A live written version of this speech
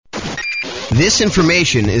This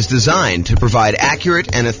information is designed to provide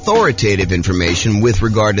accurate and authoritative information with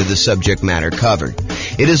regard to the subject matter covered.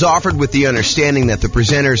 It is offered with the understanding that the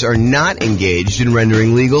presenters are not engaged in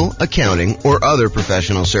rendering legal, accounting, or other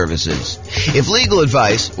professional services. If legal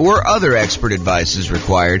advice or other expert advice is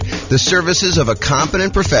required, the services of a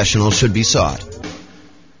competent professional should be sought.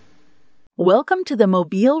 Welcome to the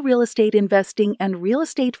Mobile Real Estate Investing and Real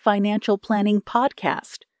Estate Financial Planning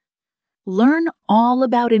podcast. Learn all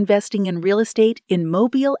about investing in real estate in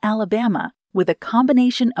Mobile, Alabama, with a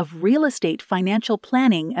combination of real estate financial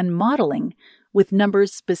planning and modeling with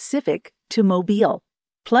numbers specific to Mobile,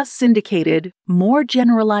 plus syndicated, more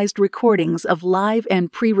generalized recordings of live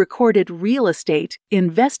and pre-recorded real estate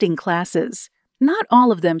investing classes, not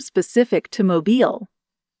all of them specific to Mobile.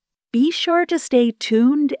 Be sure to stay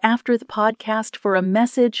tuned after the podcast for a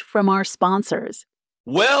message from our sponsors.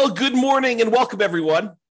 Well, good morning and welcome,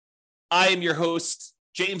 everyone. I am your host,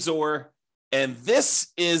 James Orr, and this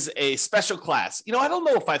is a special class. I don't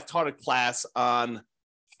know if I've taught a class on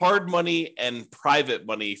hard money and private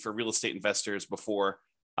money for real estate investors before,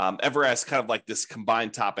 ever as kind of like this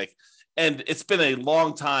combined topic. And it's been a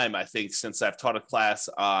long time, I think, since I've taught a class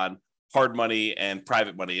on hard money and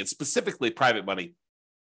private money, and specifically private money.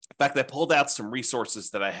 In fact, I pulled out some resources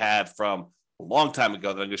that I had from a long time ago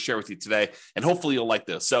that I'm going to share with you today, and hopefully you'll like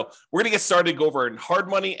this. So we're going to get started, go over in hard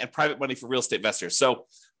money and private money for real estate investors. So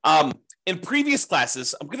in previous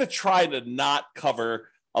classes, I'm going to try to not cover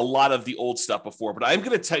a lot of the old stuff before, but I'm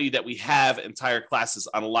going to tell you that we have entire classes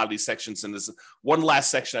on a lot of these sections, and there's one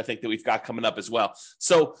last section I think that we've got coming up as well.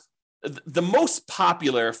 So the most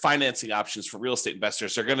popular financing options for real estate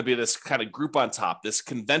investors are going to be this kind of group on top, this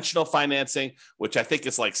conventional financing, which I think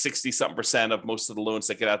is like 60-something% of most of the loans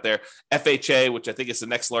that get out there. FHA, which I think is the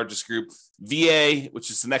next largest group. VA, which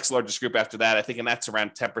is the next largest group after that, I think, and that's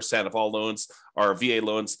around 10% of all loans are VA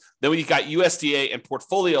loans. Then you got USDA and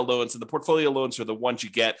portfolio loans, and the portfolio loans are the ones you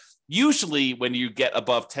get usually when you get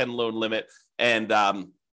above 10 loan limit, and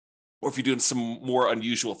or if you're doing some more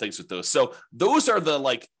unusual things with those. So those are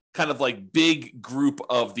the kind of big group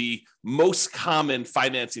of the most common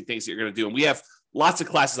financing things that you're going to do. And we have lots of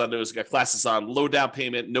classes on those. We've got classes on low down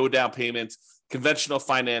payment, no down payment, conventional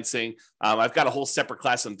financing. I've got a whole separate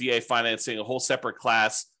class on VA financing, a whole separate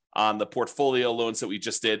class on the portfolio loans that we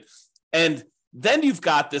just did. And then you've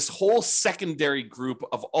got this whole secondary group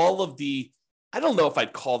of all of the, I don't know if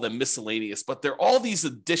I'd call them miscellaneous, but they're all these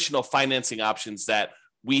additional financing options that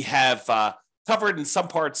we have covered in some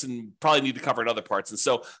parts and probably need to cover in other parts. And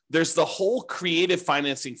so there's the whole creative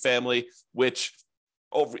financing family, which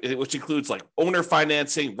includes like owner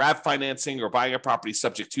financing, wrap financing, or buying a property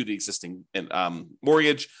subject to the existing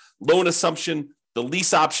mortgage, loan assumption, the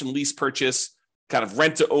lease option, lease purchase, kind of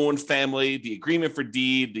rent to own family, the agreement for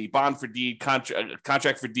deed, the bond for deed,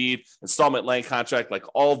 contract for deed, installment land contract, like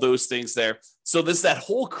all those things there. So there's that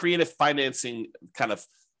whole creative financing kind of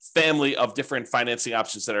family of different financing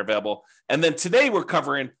options that are available. And then today we're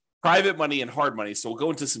covering private money and hard money. So we'll go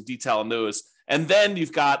into some detail on those. And then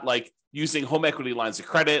you've got using home equity lines of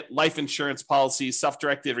credit, life insurance policies,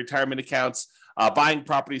 self-directed retirement accounts, buying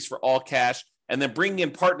properties for all cash, and then bringing in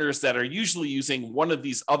partners that are usually using one of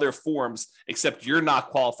these other forms, except you're not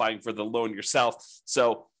qualifying for the loan yourself.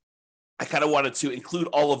 So I kind of wanted to include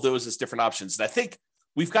all of those as different options. And I think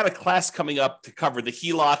we've got a class coming up to cover the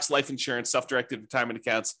HELOCs, life insurance, self-directed retirement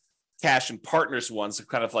accounts, cash, and partners ones, so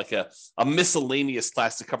kind of like a miscellaneous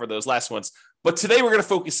class to cover those last ones. But today we're going to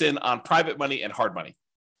focus in on private money and hard money.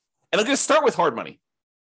 And I'm going to start with hard money.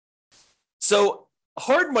 So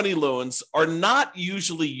hard money loans are not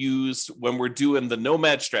usually used when we're doing the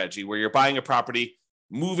nomad strategy, where you're buying a property,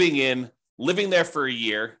 moving in, living there for a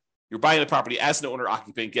year. You're buying the property as an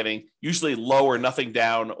owner-occupant, getting usually low or nothing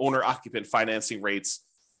down owner-occupant financing rates,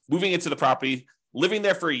 moving into the property, living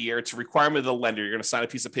there for a year. It's a requirement of the lender. You're going to sign a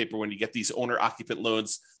piece of paper when you get these owner-occupant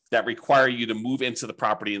loans that require you to move into the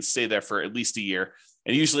property and stay there for at least a year.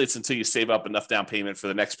 And usually it's until you save up enough down payment for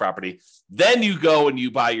the next property. Then you go and you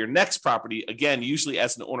buy your next property, again, usually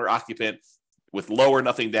as an owner-occupant with low or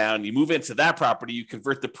nothing down. You move into that property, you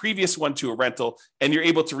convert the previous one to a rental, and you're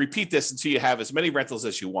able to repeat this until you have as many rentals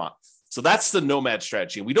as you want. So that's the nomad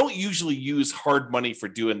strategy. We don't usually use hard money for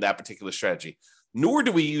doing that particular strategy, nor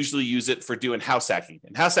do we usually use it for doing house hacking.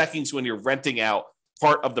 And house hacking is when you're renting out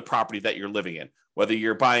part of the property that you're living in, whether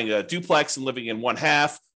you're buying a duplex and living in one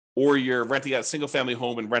half, or you're renting out a single family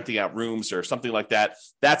home and renting out rooms or something like that.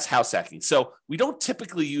 That's house hacking. So we don't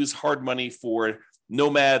typically use hard money for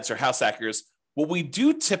nomads or house hackers. What we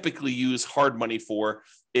do typically use hard money for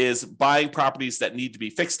is buying properties that need to be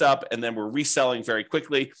fixed up and then we're reselling very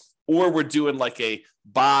quickly, or we're doing like a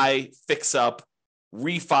buy, fix up,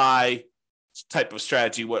 refi, type of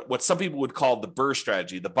strategy, what some people would call the BRRRR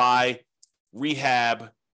strategy, the buy, rehab,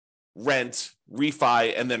 rent,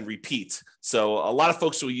 refi, and then repeat. So a lot of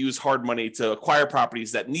folks will use hard money to acquire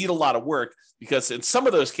properties that need a lot of work, because in some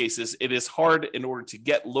of those cases, it is hard in order to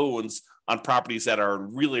get loans on properties that are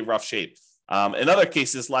in really rough shape. In other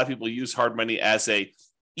cases, a lot of people use hard money as a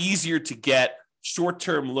easier to get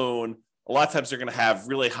short-term loan. A lot of times they're going to have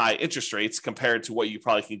really high interest rates compared to what you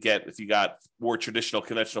probably can get if you got more traditional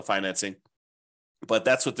conventional financing. But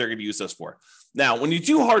that's what they're going to use those for. Now, when you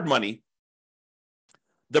do hard money,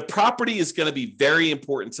 the property is going to be very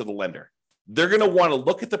important to the lender. They're going to want to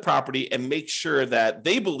look at the property and make sure that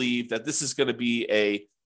they believe that this is going to be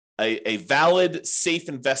a valid, safe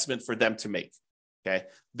investment for them to make. Okay.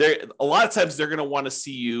 A lot of times they're going to want to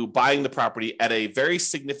see you buying the property at a very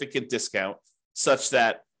significant discount, such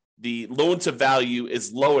that the loan to value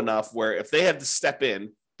is low enough where if they had to step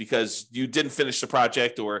in because you didn't finish the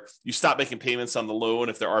project or you stop making payments on the loan,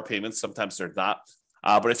 if there are payments, sometimes they're not.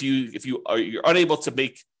 But if you're unable to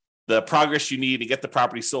make the progress you need to get the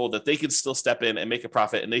property sold, that they can still step in and make a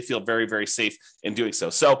profit, and they feel very, very safe in doing so.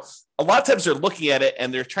 So a lot of times they're looking at it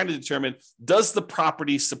and they're trying to determine, does the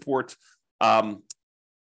property support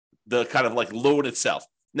the kind of like loan itself?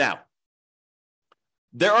 Now,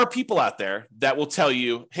 there are people out there that will tell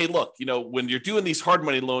you, hey, look, when you're doing these hard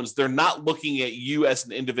money loans, they're not looking at you as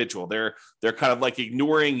an individual. They're kind of like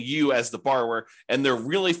ignoring you as the borrower, and they're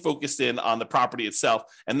really focused in on the property itself.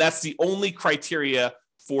 And that's the only criteria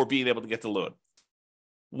for being able to get the loan.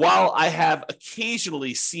 While I have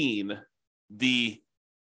occasionally seen the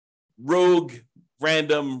rogue,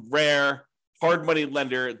 random, rare, hard money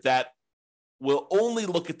lender that will only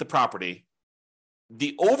look at the property,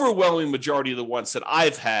 the overwhelming majority of the ones that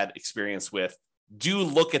I've had experience with do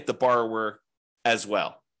look at the borrower as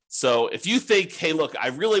well. So if you think, hey, look, I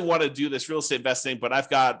really want to do this real estate investing, but I've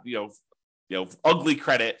got, ugly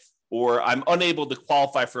credit, or I'm unable to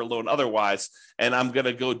qualify for a loan otherwise, and I'm going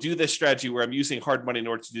to go do this strategy where I'm using hard money in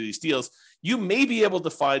order to do these deals, you may be able to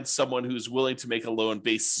find someone who's willing to make a loan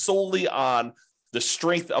based solely on the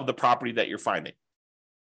strength of the property that you're finding.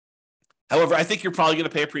 However, I think you're probably going to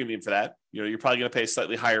pay a premium for that. You're probably going to pay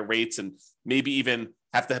slightly higher rates and maybe even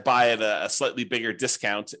have to buy at a slightly bigger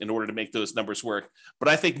discount in order to make those numbers work. But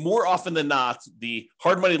I think more often than not, the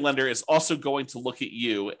hard money lender is also going to look at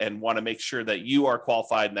you and want to make sure that you are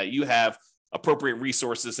qualified and that you have appropriate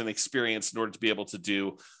resources and experience in order to be able to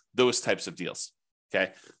do those types of deals.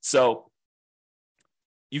 Okay. So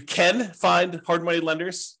you can find hard money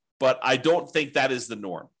lenders, but I don't think that is the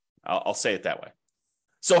norm. I'll say it that way.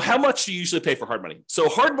 So how much do you usually pay for hard money? So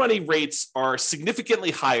hard money rates are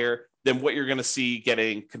significantly higher than what you're going to see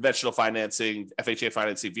getting conventional financing, FHA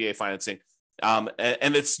financing, VA financing.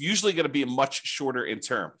 And it's usually going to be much shorter in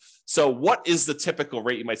term. So what is the typical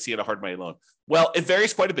rate you might see in a hard money loan? Well, it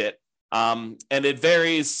varies quite a bit. And it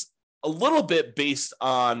varies a little bit based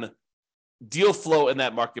on deal flow in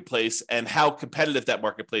that marketplace and how competitive that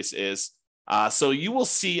marketplace is. So you will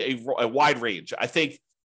see a wide range. I think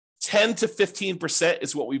 10 to 15%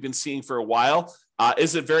 is what we've been seeing for a while.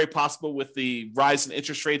 Is it very possible with the rise in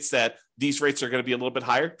interest rates that these rates are going to be a little bit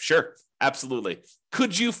higher? Sure, absolutely.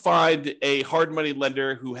 Could you find a hard money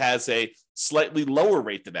lender who has a slightly lower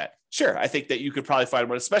rate than that? Sure, I think that you could probably find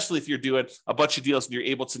one, especially if you're doing a bunch of deals and you're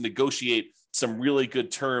able to negotiate some really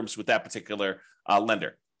good terms with that particular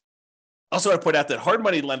lender. Also, I point out that hard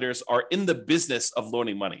money lenders are in the business of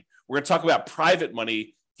loaning money. We're going to talk about private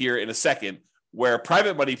money here in a second, where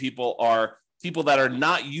private money people are people that are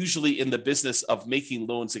not usually in the business of making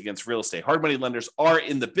loans against real estate. Hard money lenders are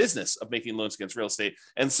in the business of making loans against real estate,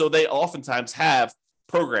 and so they oftentimes have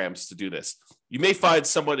programs to do this. You may find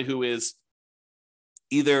someone who is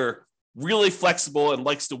either really flexible and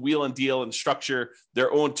likes to wheel and deal and structure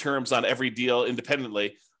their own terms on every deal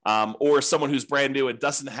independently, or someone who's brand new and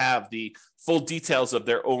doesn't have the full details of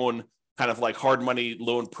their own kind of like hard money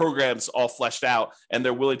loan programs all fleshed out, and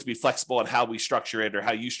they're willing to be flexible on how we structure it or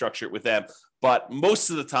how you structure it with them. But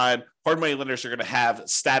most of the time, hard money lenders are going to have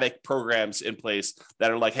static programs in place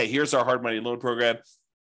that are like, hey, here's our hard money loan program.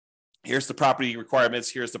 Here's the property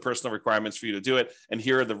requirements. Here's the personal requirements for you to do it. And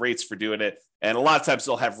here are the rates for doing it. And a lot of times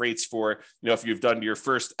they'll have rates for, if you've done your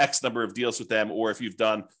first X number of deals with them, or if you've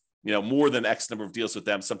done, more than X number of deals with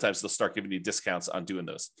them, sometimes they'll start giving you discounts on doing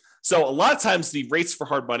those. So a lot of times the rates for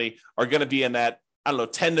hard money are going to be in that,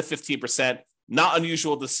 10 to 15%. Not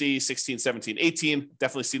unusual to see 16, 17, 18.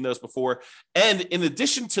 Definitely seen those before. And in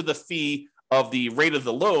addition to the fee of the rate of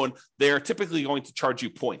the loan, they are typically going to charge you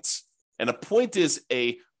points. And a point is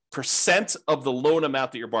a percent of the loan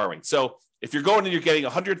amount that you're borrowing. So if you're going and you're getting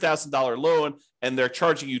 $100,000 loan and they're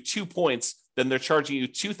charging you 2 points, then they're charging you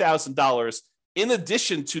 $2,000 in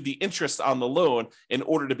addition to the interest on the loan in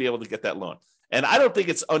order to be able to get that loan. And I don't think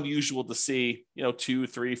it's unusual to see, 2,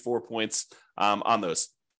 3, 4 points on those.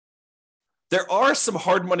 There are some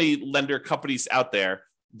hard money lender companies out there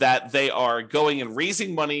that they are going and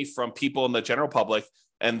raising money from people in the general public,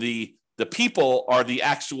 and the people are the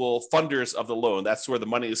actual funders of the loan. That's where the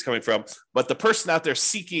money is coming from. But the person out there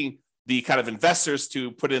seeking the kind of investors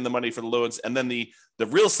to put in the money for the loans, and then the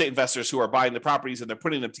real estate investors who are buying the properties and they're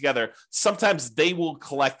putting them together, sometimes they will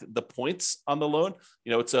collect the points on the loan.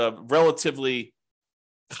 It's a relatively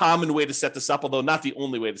common way to set this up, although not the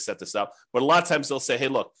only way to set this up. But a lot of times they'll say, hey,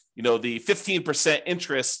 look, the 15%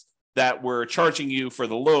 interest that we're charging you for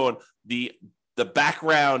the loan, the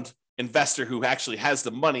background investor who actually has the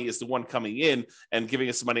money is the one coming in and giving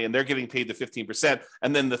us the money, and they're getting paid the 15%.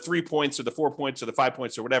 And then the 3 points or the 4 points or the 5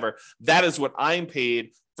 points or whatever, that is what I'm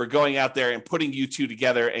paid for going out there and putting you two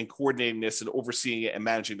together and coordinating this and overseeing it and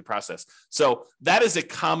managing the process. So that is a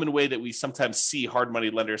common way that we sometimes see hard money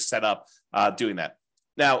lenders set up doing that.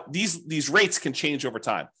 Now, these rates can change over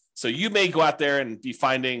time. So you may go out there and be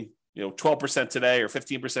finding 12% today or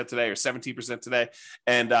 15% today or 17% today.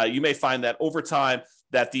 And you may find that over time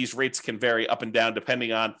that these rates can vary up and down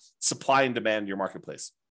depending on supply and demand in your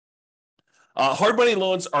marketplace. Hard money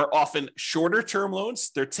loans are often shorter term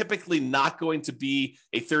loans. They're typically not going to be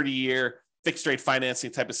a 30-year fixed rate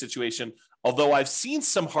financing type of situation. Although I've seen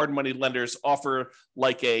some hard money lenders offer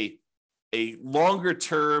like a longer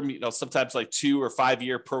term, sometimes like 2 or 5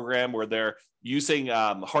 year program where they're using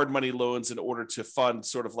hard money loans in order to fund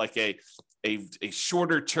sort of like a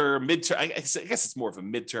shorter term, midterm, I guess it's more of a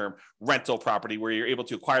midterm rental property where you're able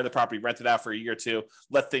to acquire the property, rent it out for a year or two,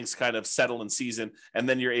 let things kind of settle in season, and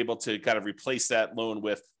then you're able to kind of replace that loan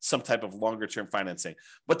with some type of longer term financing.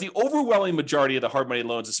 But the overwhelming majority of the hard money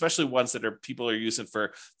loans, especially ones that people are using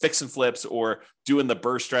for fix and flips or doing the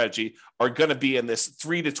BRRRR strategy, are going to be in this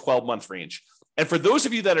 3 to 12 month range. And for those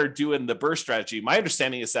of you that are doing the BRRRR strategy, my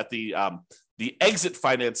understanding is that the exit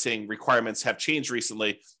financing requirements have changed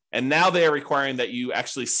recently. And now they are requiring that you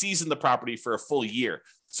actually season the property for a full year.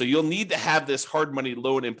 So you'll need to have this hard money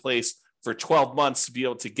loan in place for 12 months to be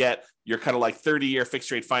able to get your kind of like 30-year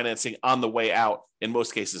fixed rate financing on the way out in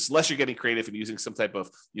most cases, unless you're getting creative and using some type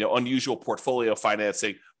of unusual portfolio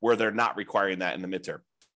financing where they're not requiring that in the midterm.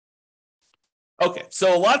 Okay,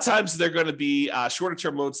 so a lot of times they're going to be shorter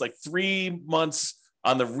term loans, like 3 months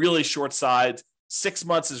on the really short side. 6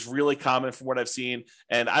 months is really common from what I've seen.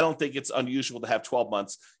 And I don't think it's unusual to have 12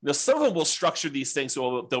 months. Some of them will structure these things.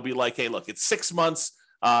 So they'll be like, hey, look, it's 6 months.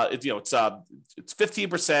 It's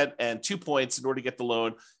 15% and 2 points in order to get the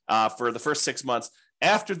loan for the first 6 months.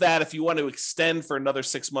 After that, if you want to extend for another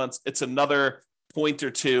 6 months, it's another point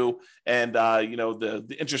or two. And,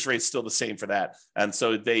 the interest rate is still the same for that. And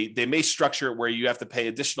so they may structure it where you have to pay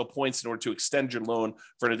additional points in order to extend your loan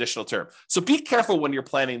for an additional term. So be careful when you're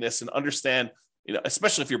planning this and understand,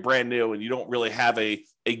 especially if you're brand new and you don't really have a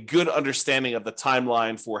good understanding of the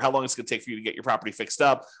timeline for how long it's going to take for you to get your property fixed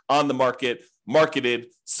up, on the market, marketed,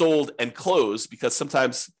 sold, and closed, because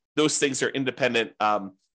sometimes those things are independent,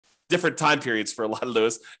 different time periods for a lot of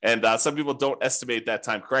those. And some people don't estimate that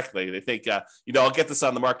time correctly. They think, I'll get this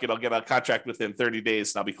on the market, I'll get a contract within 30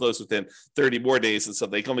 days, and I'll be closed within 30 more days. And so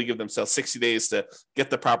they can only give themselves 60 days to get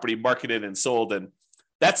the property marketed and sold. And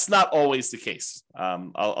that's not always the case.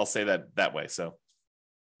 I'll say that way. So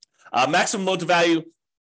maximum loan to value,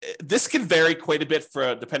 this can vary quite a bit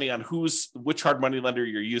depending on which hard money lender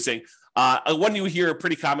you're using. One you hear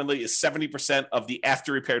pretty commonly is 70% of the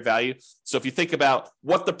after repaired value. So if you think about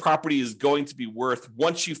what the property is going to be worth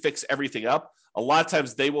once you fix everything up, a lot of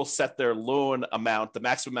times they will set their loan amount, the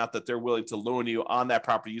maximum amount that they're willing to loan you on that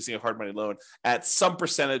property using a hard money loan, at some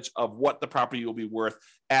percentage of what the property will be worth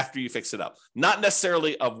after you fix it up. Not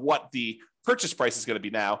necessarily of what the purchase price is going to be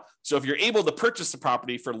now. So if you're able to purchase the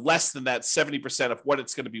property for less than that 70% of what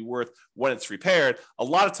it's going to be worth when it's repaired, a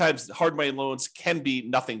lot of times hard money loans can be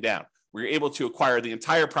nothing down, where you're able to acquire the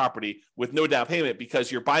entire property with no down payment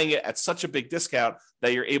because you're buying it at such a big discount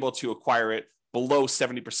that you're able to acquire it below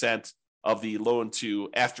 70% of the loan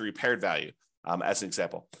to after repaired value, as an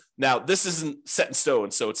example. Now, this isn't set in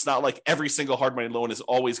stone, so it's not like every single hard money loan is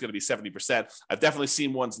always going to be 70%. I've definitely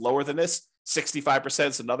seen ones lower than this. 65%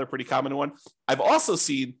 is another pretty common one. I've also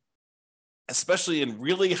seen, especially in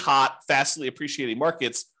really hot, fastly appreciating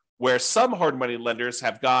markets, where some hard money lenders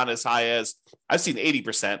have gone as high as, I've seen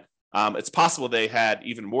 80%. It's possible they had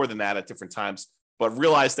even more than that at different times, but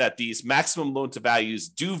realize that these maximum loan to values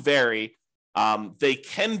do vary. They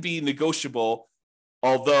can be negotiable,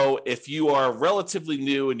 although if you are relatively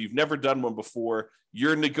new and you've never done one before,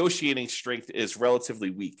 your negotiating strength is relatively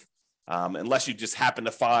weak. unless you just happen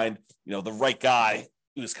to find, the right guy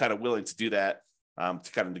who's kind of willing to do that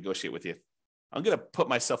to kind of negotiate with you. I'm going to put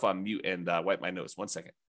myself on mute and wipe my nose. 1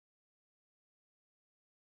 second.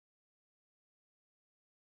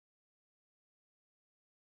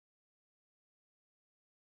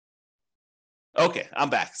 Okay, I'm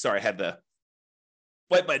back. Sorry, I had to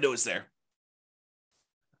wipe my nose there.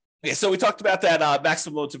 Okay, so we talked about that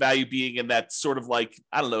maximum loan to value being in that sort of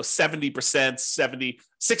 70%,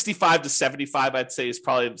 65 to 75, I'd say is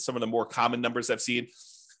probably some of the more common numbers I've seen.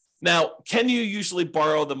 Now, can you usually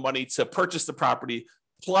borrow the money to purchase the property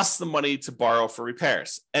plus the money to borrow for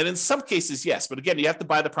repairs? And in some cases, yes. But again, you have to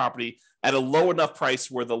buy the property at a low enough price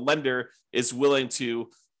where the lender is willing to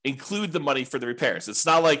include the money for the repairs. It's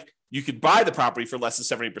not like you could buy the property for less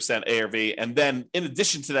than 70% ARV, and then in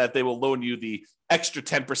addition to that, they will loan you the extra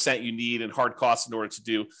 10% you need in hard costs in order to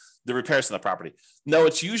do the repairs on the property. No,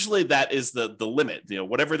 it's usually that is the limit.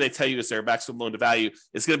 Whatever they tell you is their maximum loan to value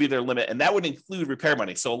is going to be their limit, and that would include repair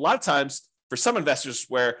money. So a lot of times for some investors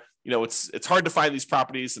where it's hard to find these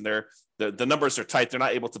properties and the numbers are tight, they're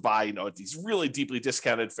not able to buy these really deeply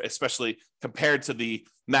discounted, especially compared to the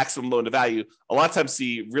maximum loan to value. A lot of times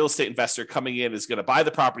the real estate investor coming in is going to buy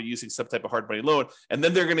the property using some type of hard money loan, and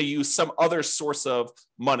then they're going to use some other source of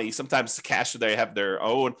money, sometimes the cash that they have their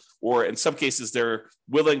own, or in some cases they're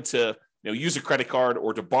willing to use a credit card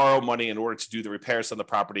or to borrow money in order to do the repairs on the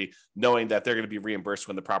property, knowing that they're going to be reimbursed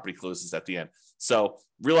when the property closes at the end. So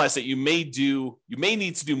realize that you may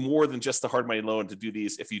need to do more than just the hard money loan to do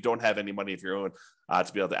these if you don't have any money of your own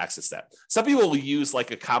to be able to access that. Some people will use a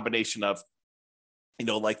combination of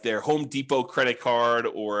their Home Depot credit card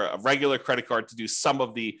or a regular credit card to do some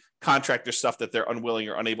of the contractor stuff that they're unwilling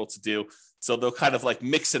or unable to do. So they'll kind of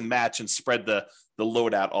mix and match and spread the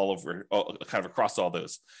load out all over, kind of across all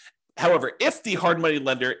those. However, if the hard money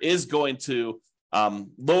lender is going to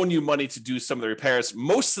loan you money to do some of the repairs,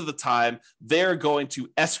 most of the time they're going to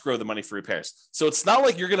escrow the money for repairs. So it's not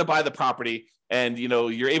like you're going to buy the property and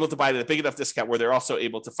you're able to buy it at a big enough discount where they're also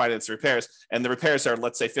able to finance the repairs, and the repairs are,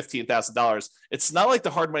 let's say, $15,000. It's not like the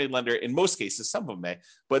hard money lender, in most cases, some of them may,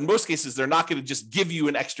 but in most cases, they're not going to just give you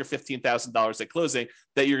an extra $15,000 at closing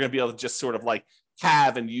that you're going to be able to just sort of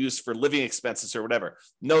have and use for living expenses or whatever.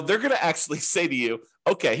 No, they're going to actually say to you,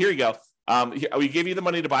 okay, here you go. We gave you the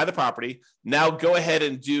money to buy the property. Now go ahead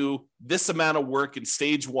and do this amount of work in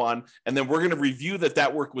stage one, and then we're going to review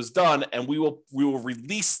that work was done, and we will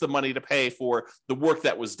release the money to pay for the work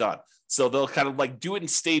that was done. So they'll kind of do it in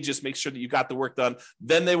stages, make sure that you got the work done.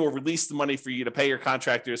 Then they will release the money for you to pay your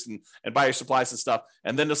contractors and buy your supplies and stuff.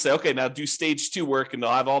 And then they'll say, okay, now do stage 2 work, and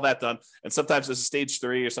they'll have all that done. And sometimes there's a stage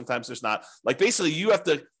 3, or sometimes there's not. Basically you have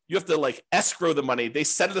to escrow the money. They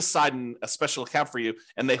set it aside in a special account for you,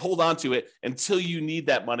 and they hold on to it until you need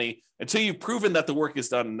that money, until you've proven that the work is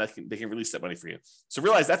done, and they can release that money for you. So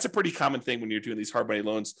realize that's a pretty common thing when you're doing these hard money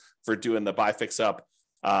loans for doing the buy, fix up,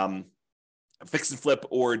 fix and flip,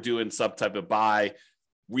 or doing some type of buy,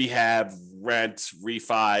 rehab, rent,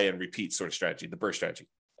 refi, and repeat sort of strategy, the BRRRR strategy.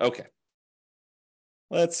 Okay.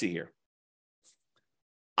 Let's see here.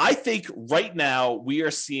 I think right now we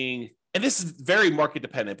are seeing, and this is very market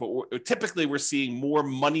dependent, but typically we're seeing more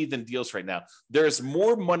money than deals right now. There's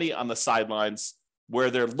more money on the sidelines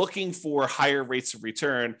where they're looking for higher rates of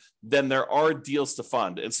return than there are deals to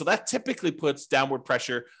fund. And so that typically puts downward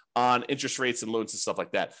pressure on interest rates and loans and stuff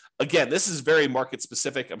like that. Again, this is very market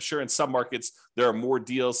specific. I'm sure in some markets there are more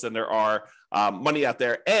deals than there are money out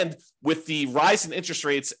there. And with the rise in interest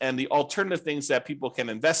rates and the alternative things that people can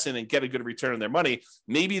invest in and get a good return on their money,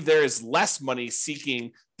 maybe there is less money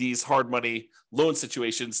seeking these hard money loan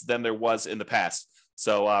situations than there was in the past.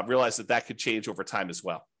 So realize that could change over time as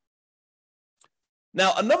well.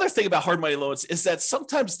 Now, another thing about hard money loans is that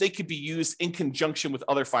sometimes they could be used in conjunction with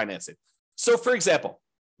other financing. So for example,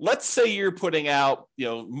 let's say you're putting out,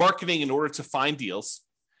 marketing in order to find deals,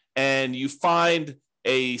 and you find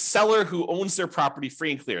a seller who owns their property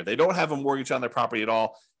free and clear. They don't have a mortgage on their property at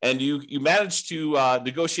all. And you manage to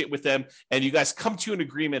negotiate with them, and you guys come to an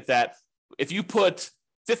agreement that if you put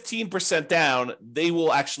 15% down, they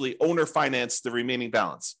will actually owner finance the remaining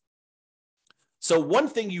balance. So one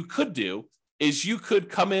thing you could do is you could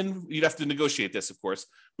come in, you'd have to negotiate this, of course,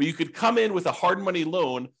 but you could come in with a hard money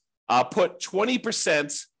loan, put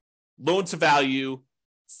 20% loan to value,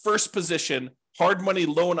 first position, hard money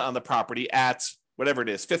loan on the property at whatever it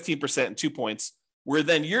is, 15% and 2 points, where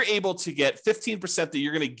then you're able to get 15% that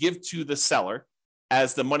you're going to give to the seller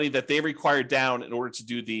as the money that they require down in order to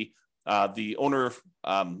do the owner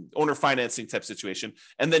financing type situation.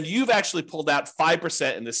 And then you've actually pulled out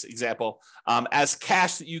 5% in this example as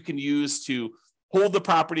cash that you can use to hold the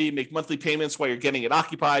property, make monthly payments while you're getting it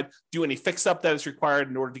occupied, do any fix up that is required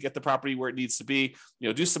in order to get the property where it needs to be,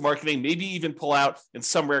 do some marketing, maybe even pull out, in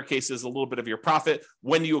some rare cases, a little bit of your profit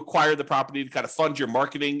when you acquire the property to kind of fund your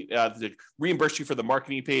marketing, to reimburse you for the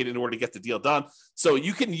marketing you paid in order to get the deal done. So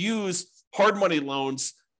you can use hard money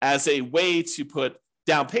loans as a way to put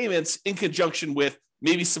down payments in conjunction with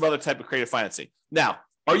maybe some other type of creative financing. Now,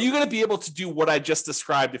 are you going to be able to do what I just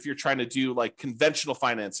described if you're trying to do like conventional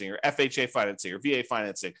financing or FHA financing or VA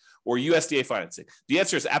financing or USDA financing? The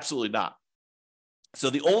answer is absolutely not. So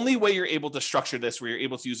the only way you're able to structure this, where you're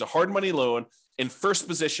able to use a hard money loan in first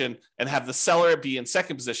position and have the seller be in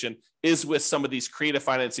second position, is with some of these creative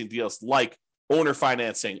financing deals like owner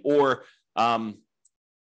financing, or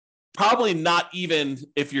probably not even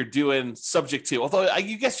if you're doing subject to, although I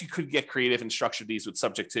guess you could get creative and structure these with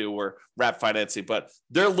subject to or wrap financing, but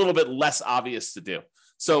they're a little bit less obvious to do.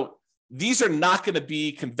 So these are not going to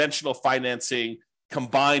be conventional financing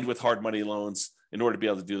combined with hard money loans in order to be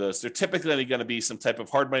able to do those. They're typically going to be some type of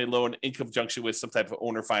hard money loan in conjunction with some type of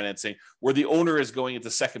owner financing, where the owner is going into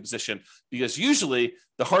second position, because usually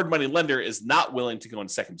the hard money lender is not willing to go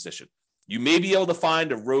into second position. You may be able to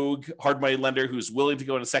find a rogue hard money lender who's willing to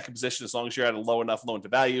go into second position as long as you're at a low enough loan to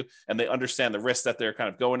value and they understand the risk that they're kind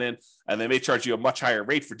of going in, and they may charge you a much higher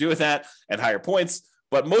rate for doing that and higher points.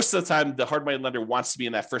 But most of the time, the hard money lender wants to be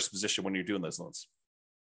in that first position when you're doing those loans.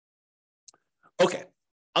 Okay,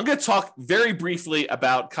 I'm going to talk very briefly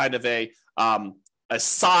about kind of a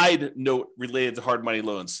side note related to hard money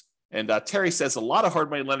loans. And Terry says a lot of hard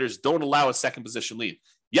money lenders don't allow a second position lien.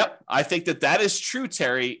 Yep, I think that is true,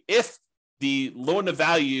 Terry. If the loan to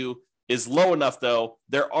value is low enough, though,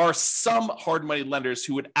 there are some hard money lenders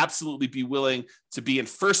who would absolutely be willing to be in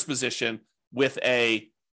first position with a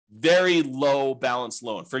very low balance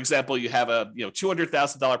loan. For example, you have a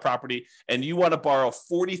 $200,000 property and you want to borrow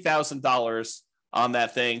 $40,000 on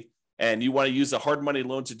that thing, and you want to use a hard money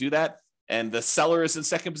loan to do that, and the seller is in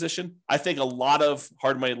second position. I think a lot of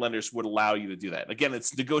hard money lenders would allow you to do that. Again,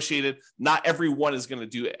 it's negotiated. Not everyone is going to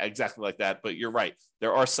do it exactly like that, but you're right.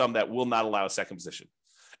 There are some that will not allow a second position,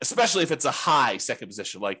 especially if it's a high second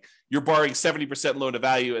position. Like you're borrowing 70% loan to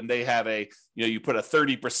value and they have you put a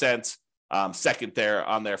 30% second there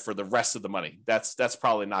on there for the rest of the money. That's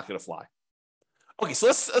probably not going to fly. Okay, so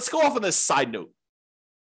let's go off on this side note.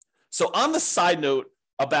 So on the side note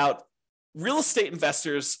about real estate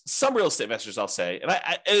investors, some real estate investors, I'll say, and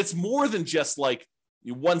it's more than just like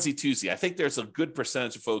onesie twosie. I think there's a good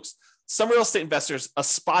percentage of folks, some real estate investors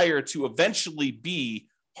aspire to eventually be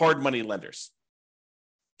hard money lenders.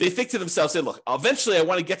 They think to themselves, hey, look, eventually I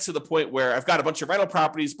want to get to the point where I've got a bunch of rental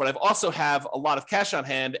properties, but I've also have a lot of cash on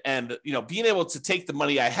hand, and being able to take the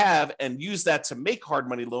money I have and use that to make hard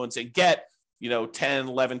money loans and get 10,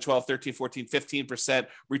 11, 12, 13, 14, 15%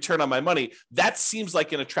 return on my money. That seems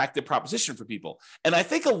like an attractive proposition for people. And I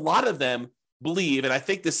think a lot of them believe, and I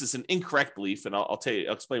think this is an incorrect belief, and I'll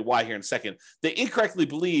explain why here in a second. They incorrectly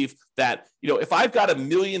believe that, if I've got $1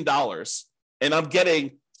 million and I'm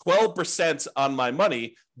getting 12% on my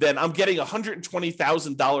money, then I'm getting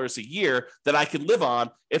 $120,000 a year that I can live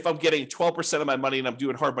on if I'm getting 12% of my money and I'm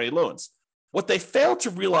doing hard money loans. What they fail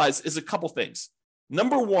to realize is a couple things.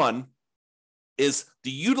 Number one is the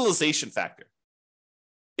utilization factor.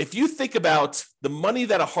 If you think about the money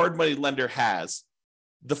that a hard money lender has,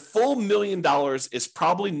 the full $1 million is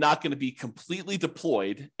probably not going to be completely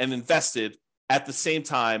deployed and invested at the same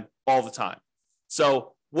time all the time.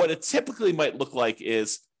 So what it typically might look like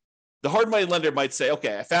is the hard money lender might say,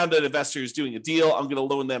 okay, I found an investor who's doing a deal. I'm going to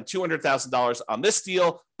loan them $200,000 on this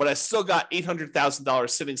deal, but I still got $800,000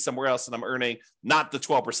 sitting somewhere else and I'm earning not the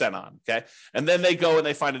 12% on, okay? And then they go and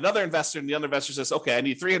they find another investor, and the other investor says, okay, I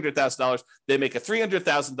need $300,000. They make a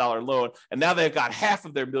 $300,000 loan, and now they've got half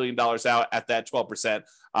of their $1 million out at that 12%.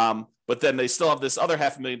 But then they still have this other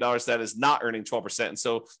 $500,000 that is not earning 12%. And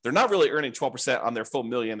so they're not really earning 12% on their full $1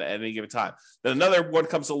 million at any given time. Then another one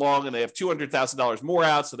comes along and they have $200,000 more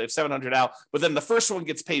out. So they have $700,000 out, but then the first one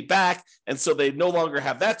gets paid back. And so they no longer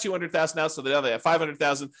have that $200,000 out. So now they have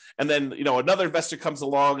 $500,000. And then, another investor comes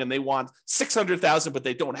along and they want $600,000, but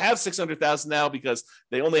they don't have $600,000 now because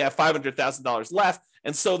they only have $500,000 left.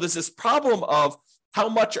 And so there's this problem of, how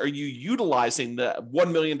much are you utilizing the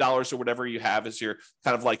 $1 million or whatever you have as your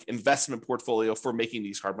kind of like investment portfolio for making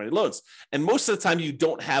these hard money loans? And most of the time, you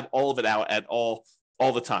don't have all of it out at all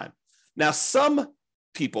the time. Now, some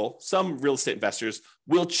people, some real estate investors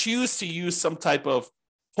will choose to use some type of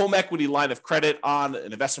home equity line of credit on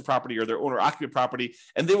an investment property or their owner occupant property,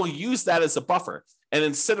 and they will use that as a buffer. And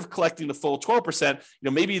instead of collecting the full 12%,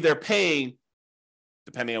 maybe they're paying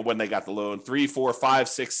depending on when they got the loan, 3, 4, 5,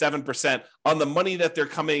 6, 7% on the money that they're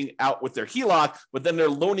coming out with their HELOC, but then they're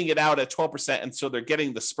loaning it out at 12%. And so they're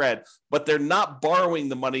getting the spread, but they're not borrowing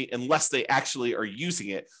the money unless they actually are using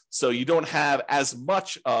it. So you don't have as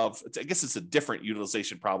much of, I guess it's a different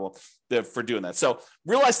utilization problem for doing that. So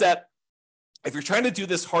realize that if you're trying to do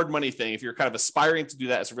this hard money thing, if you're kind of aspiring to do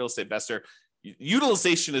that as a real estate investor,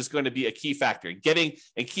 utilization is going to be a key factor. Getting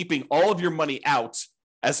and keeping all of your money out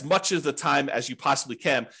as much of the time as you possibly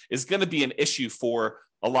can is going to be an issue for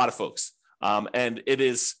a lot of folks. And it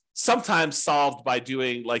is sometimes solved by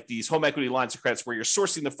doing like these home equity lines of credits where you're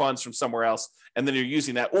sourcing the funds from somewhere else and then you're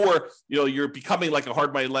using that, or you're becoming like a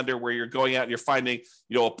hard money lender where you're going out and you're finding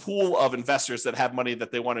a pool of investors that have money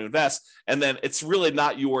that they want to invest, and then it's really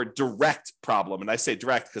not your direct problem. And I say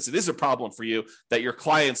direct because it is a problem for you that your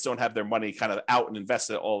clients don't have their money kind of out and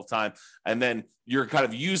invested all the time, and then you're kind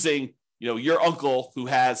of using your uncle who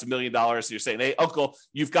has $1 million. You're saying, hey, uncle,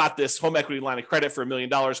 you've got this home equity line of credit for $1 million.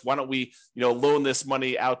 Why don't we, loan this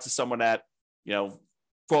money out to someone at,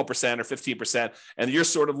 12% or 15%. And you're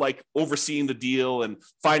sort of like overseeing the deal and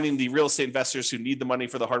finding the real estate investors who need the money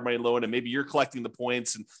for the hard money loan. And maybe you're collecting the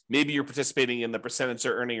points and maybe you're participating in the percentage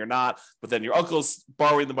they're earning or not. But then your uncle's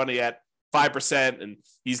borrowing the money at 5% and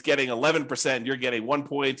he's getting 11%, you're getting 1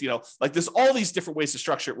 point, like there's all these different ways to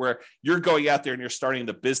structure it where you're going out there and you're starting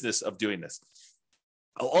the business of doing this.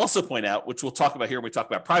 I'll also point out, which we'll talk about here when we talk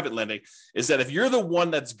about private lending, is that if you're the one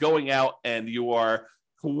that's going out and you are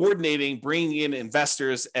coordinating, bringing in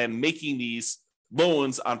investors and making these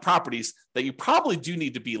loans on properties, that you probably do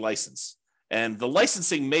need to be licensed. And the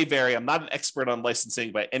licensing may vary. I'm not an expert on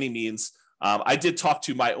licensing by any means. I did talk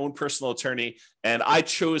to my own personal attorney, and I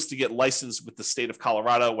chose to get licensed with the state of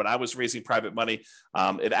Colorado when I was raising private money.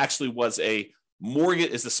 It actually was a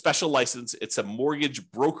special license. It's a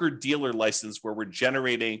mortgage broker dealer license where we're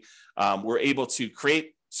generating, we're able to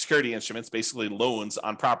create security instruments, basically loans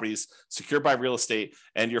on properties secured by real estate,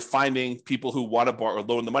 and you're finding people who want to borrow or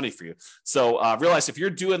loan the money for you. So realize if you're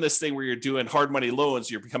doing this thing where you're doing hard money loans,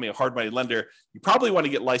 you're becoming a hard money lender, you probably want to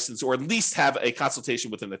get licensed or at least have a consultation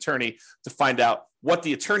with an attorney to find out what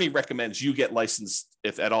the attorney recommends you get licensed,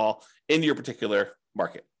 if at all, in your particular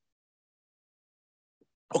market.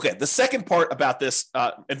 Okay, the second part about this,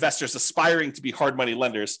 investors aspiring to be hard money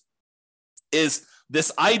lenders, is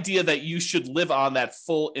this idea that you should live on that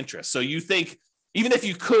full interest. So you think, even if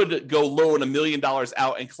you could go loan $1 million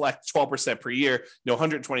out and collect 12% per year,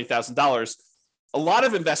 $120,000, a lot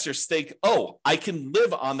of investors think, oh, I can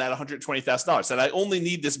live on that $120,000 and I only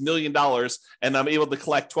need this $1 million and I'm able to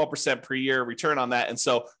collect 12% per year return on that. And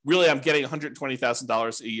so really I'm getting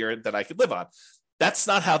 $120,000 a year that I could live on. That's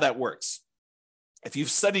not how that works. If you've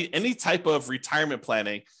studied any type of retirement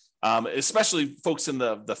planning, especially folks in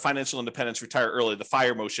the financial independence, retire early, the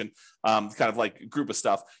FIRE motion, kind of like group of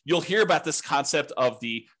stuff, you'll hear about this concept of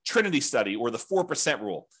the Trinity study or the 4%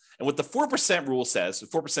 rule. And what the 4% rule says, the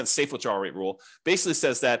 4% safe withdrawal rate rule, basically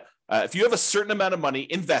says that if you have a certain amount of money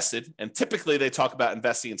invested, and typically they talk about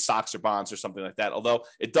investing in stocks or bonds or something like that, although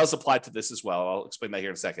it does apply to this as well. I'll explain that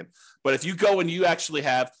here in a second. But if you go and you actually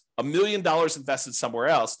have $1 million invested somewhere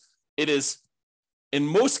else, it is, in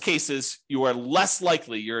most cases, you are less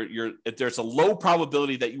likely, there's a low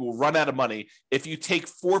probability that you will run out of money if you take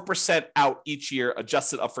 4% out each year,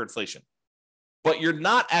 adjusted up for inflation. But you're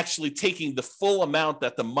not actually taking the full amount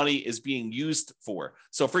that the money is being used for.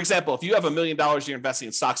 So for example, if you have $1 million you're investing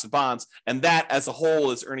in stocks and bonds, and that as a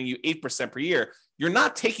whole is earning you 8% per year, you're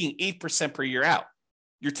not taking 8% per year out.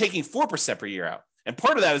 You're taking 4% per year out. And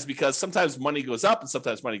part of that is because sometimes money goes up and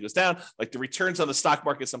sometimes money goes down. Like the returns on the stock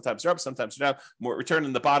market, sometimes they're up, sometimes they're down. More return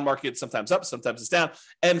in the bond market, sometimes up, sometimes it's down.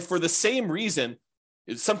 And for the same reason,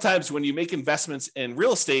 sometimes when you make investments in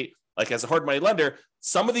real estate, like as a hard money lender,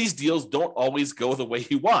 some of these deals don't always go the way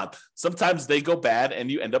you want. Sometimes they go bad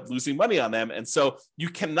and you end up losing money on them. And so you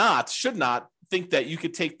should not think that you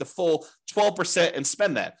could take the full 12% and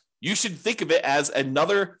spend that. You should think of it as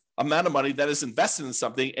another amount of money that is invested in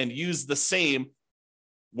something and use the same,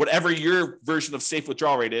 whatever your version of safe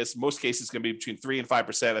withdrawal rate is. Most cases going to be between 3 and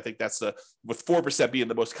 5%. I think that's with 4% being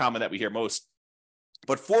the most common that we hear most,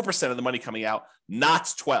 but 4% of the money coming out,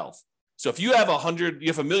 not 12. So if you have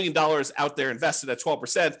 $1 million out there invested at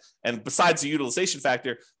 12%, and besides the utilization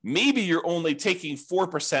factor, maybe you're only taking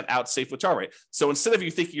 4% out safe withdrawal rate. So instead of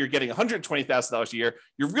you thinking you're getting $120,000 a year,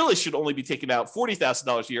 you really should only be taking out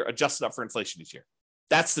 $40,000 a year, adjusted up for inflation each year.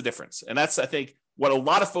 That's the difference. And that's, I think, what a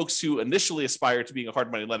lot of folks who initially aspire to being a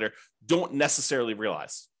hard money lender don't necessarily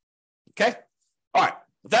realize. Okay. All right.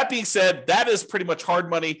 With that being said, that is pretty much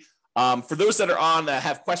hard money. For those that are on that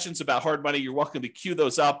have questions about hard money, you're welcome to queue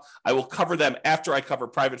those up. I will cover them after I cover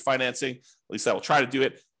private financing. At least I will try to do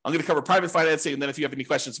it. I'm going to cover private financing, and then if you have any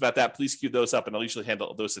questions about that, please queue those up, and I'll usually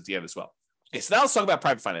handle those at the end as well. Okay, so now let's talk about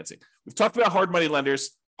private financing. We've talked about hard money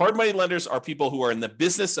lenders. Hard money lenders are people who are in the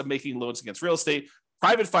business of making loans against real estate.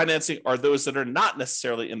 Private financing are those that are not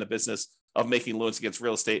necessarily in the business of making loans against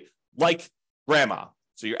real estate, like grandma.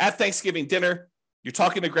 So you're at Thanksgiving dinner, you're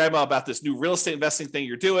talking to grandma about this new real estate investing thing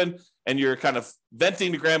you're doing, and you're kind of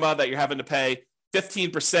venting to grandma that you're having to pay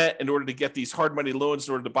 15% in order to get these hard money loans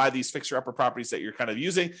in order to buy these fixer-upper properties that you're kind of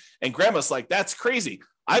using. And grandma's like, that's crazy.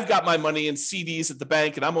 I've got my money in CDs at the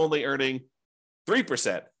bank, and I'm only earning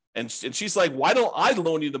 3%. And she's like, why don't I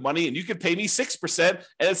loan you the money and you can pay me 6%? And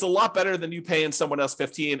it's a lot better than you paying someone else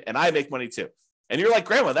 15%, and I make money too. And you're like,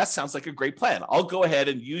 grandma, that sounds like a great plan. I'll go ahead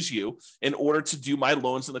and use you in order to do my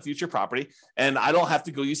loans in the future property. And I don't have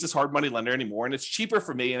to go use this hard money lender anymore. And it's cheaper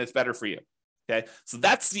for me and it's better for you. Okay. So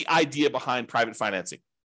that's the idea behind private financing.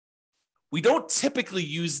 We don't typically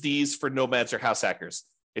use these for nomads or house hackers.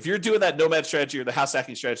 If you're doing that nomad strategy or the house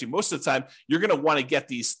hacking strategy, most of the time, you're going to want to get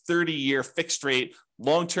these 30-year fixed rate,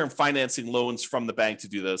 long-term financing loans from the bank to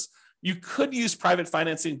do those. You could use private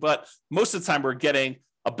financing, but most of the time we're getting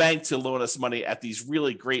a bank to loan us money at these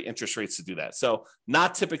really great interest rates to do that. So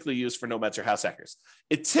not typically used for nomads or house hackers.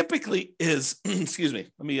 It typically is, excuse me,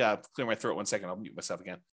 let me clear my throat 1 second. I'll mute myself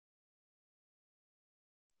again.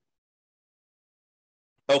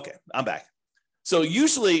 Okay, I'm back. So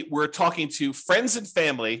usually we're talking to friends and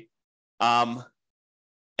family and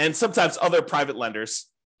sometimes other private lenders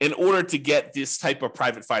in order to get this type of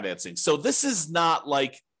private financing. So this is not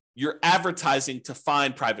like you're advertising to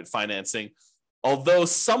find private financing, although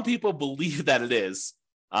some people believe that it is.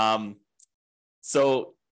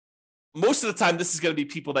 So most of the time, this is going to be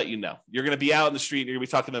people that you know. You're going to be out in the street and you're going to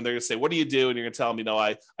be talking to them. They're going to say, what do you do? And you're going to tell them,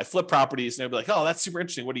 I flip properties. And they'll be like, oh, that's super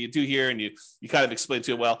interesting. What do you do here? And you kind of explain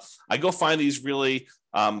to them, well, I go find these really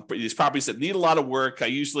these properties that need a lot of work. I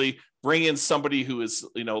usually bring in somebody who is,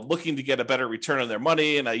 looking to get a better return on their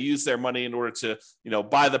money. And I use their money in order to,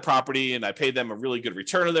 buy the property, and I pay them a really good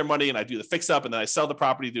return on their money. And I do the fix up, and then I sell the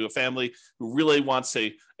property to a family who really wants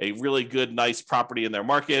a really good, nice property in their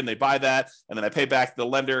market. And they buy that. And then I pay back the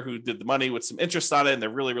lender who did the money with some interest on it. And they're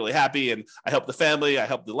really, really happy. And I help the family, I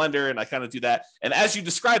help the lender, and I kind of do that. And as you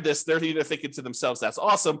describe this, they're either thinking to themselves, that's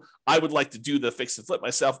awesome. I would like to do the fix and flip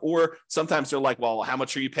myself. Or sometimes they're like, well, how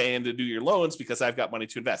much are you paying to do your loans? Because I've got money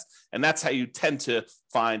to invest. And that's how you tend to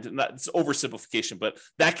find, not, it's oversimplification, but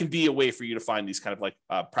that can be a way for you to find these kind of like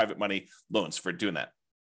private money loans for doing that.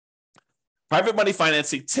 Private money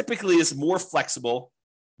financing typically is more flexible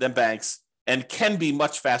than banks and can be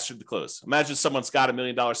much faster to close. Imagine someone's got $1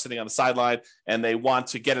 million sitting on the sideline and they want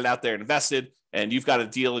to get it out there and invested, and you've got a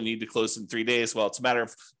deal and you need to close in 3 days. Well, it's a matter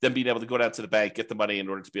of them being able to go down to the bank, get the money in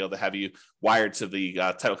order to be able to have you wired to the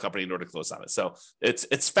title company in order to close on it. So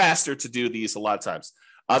it's faster to do these a lot of times.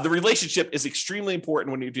 The relationship is extremely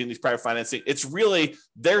important when you're doing these private financing. It's really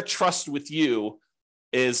their trust with you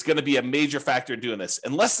is going to be a major factor in doing this.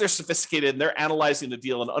 Unless they're sophisticated and they're analyzing the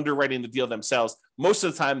deal and underwriting the deal themselves, most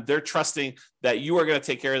of the time they're trusting that you are going to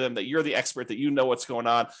take care of them, that you're the expert, that you know what's going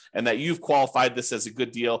on, and that you've qualified this as a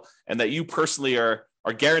good deal, and that you personally are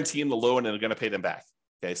guaranteeing the loan and are going to pay them back.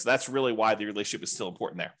 Okay, so that's really why the relationship is still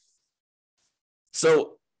important there.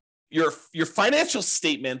 So your financial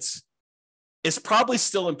statements is probably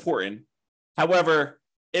still important. However,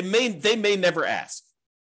 they may never ask.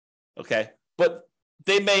 Okay, but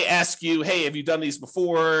they may ask you, hey, have you done these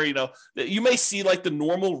before? You may see like the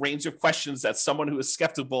normal range of questions that someone who is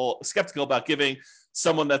skeptical about giving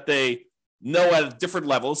someone that they know at different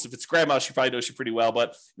levels. If it's grandma, she probably knows you pretty well,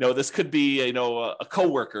 but this could be, a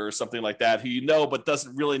coworker or something like that who but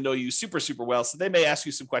doesn't really know you super, super well. So they may ask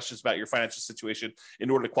you some questions about your financial situation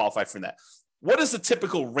in order to qualify for that. What is the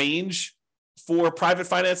typical range for private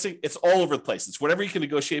financing? It's all over the place. It's whatever you can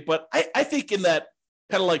negotiate, but I think in that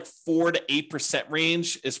kind of like 4 to 8%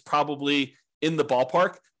 range is probably in the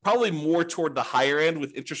ballpark, probably more toward the higher end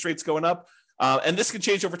with interest rates going up. And this can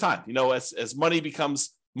change over time. As money becomes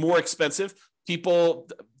more expensive, people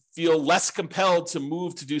feel less compelled to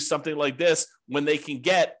move to do something like this when they can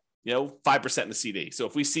get 5% in a CD. So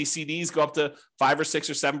if we see CDs go up to 5 or 6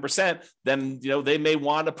 or 7%, then, they may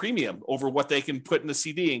want a premium over what they can put in the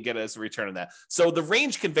CD and get as a return on that. So the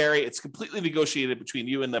range can vary. It's completely negotiated between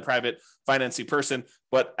you and the private financing person.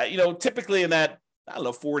 But, typically in that,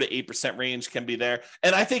 4 to 8% range can be there.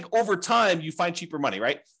 And I think over time you find cheaper money,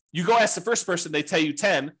 right? You go ask the first person, they tell you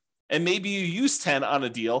 10, and maybe you use 10 on a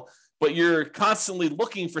deal, but you're constantly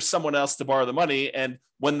looking for someone else to borrow the money. And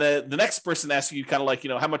when the next person asks you kind of like,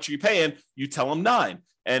 how much are you paying? You tell them 9.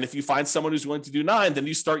 And if you find someone who's willing to do 9, then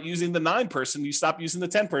you start using the 9 person, you stop using the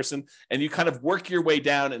 10 person, and you kind of work your way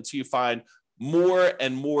down until you find more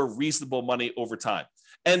and more reasonable money over time.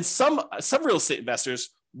 And some real estate investors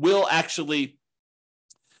will actually,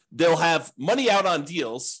 they'll have money out on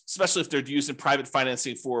deals, especially if they're using private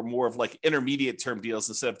financing for more of like intermediate term deals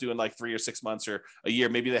instead of doing like 3 or 6 months or a year.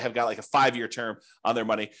 Maybe they have got like a 5-year term on their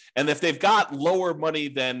money. And if they've got lower money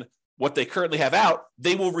than what they currently have out,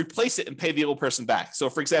 they will replace it and pay the old person back. So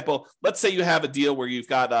for example, let's say you have a deal where you've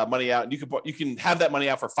got money out and you can have that money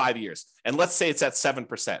out for 5 years. And let's say it's at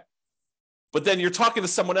 7%. But then you're talking to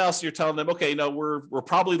someone else, you're telling them, okay, we're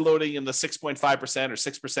probably loading in the 6.5% or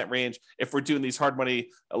 6% range if we're doing these hard money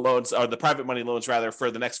loans, or the private money loans rather,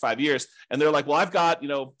 for the next 5 years. And they're like, well, I've got,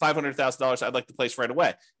 $500,000 I'd like to place right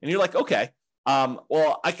away. And you're like, okay,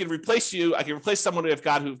 well, I can replace you. I can replace someone who've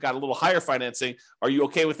got a little higher financing. Are you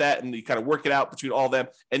okay with that? And you kind of work it out between all of them.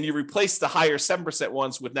 And you replace the higher 7%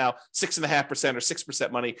 ones with now 6.5% or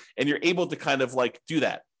 6% money. And you're able to kind of like do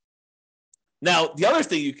that. Now, the other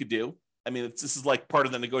thing you could do, this is like part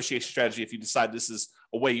of the negotiation strategy if you decide this is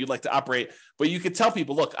a way you'd like to operate, but you could tell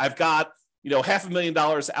people, look, I've got,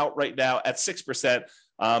 $500,000 out right now at 6%.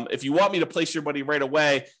 If you want me to place your money right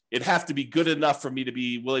away, it'd have to be good enough for me to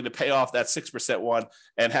be willing to pay off that 6% one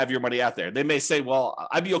and have your money out there. They may say, well,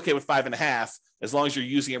 I'd be okay with 5.5 as long as you're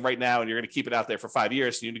using it right now and you're going to keep it out there for 5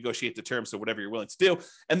 years. So you negotiate the terms of whatever you're willing to do.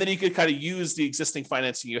 And then you could kind of use the existing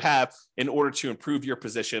financing you have in order to improve your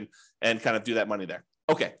position and kind of do that money there.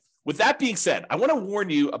 Okay. With that being said, I want to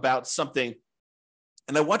warn you about something,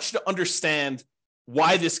 and I want you to understand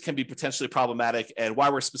why this can be potentially problematic and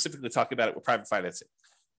why we're specifically talking about it with private financing.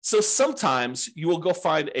 So sometimes you will go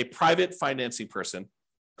find a private financing person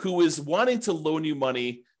who is wanting to loan you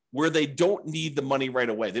money where they don't need the money right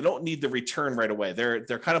away. They don't need the return right away.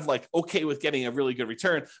 They're kind of like okay with getting a really good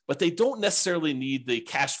return, but they don't necessarily need the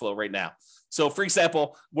cash flow right now. So for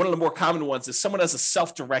example, one of the more common ones is someone has a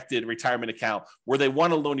self-directed retirement account where they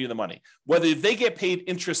want to loan you the money. Whether they get paid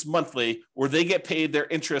interest monthly or they get paid their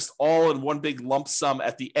interest all in one big lump sum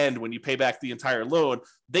at the end when you pay back the entire loan,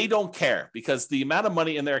 they don't care because the amount of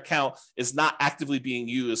money in their account is not actively being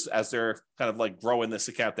used as they're kind of like growing this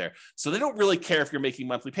account there. So they don't really care if you're making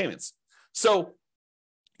monthly payments. So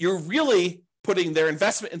you're really putting their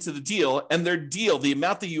investment into the deal, and their deal, the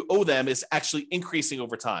amount that you owe them, is actually increasing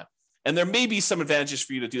over time. And there may be some advantages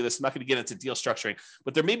for you to do this. I'm not going to get into deal structuring,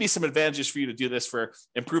 but there may be some advantages for you to do this for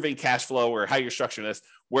improving cash flow or how you're structuring this,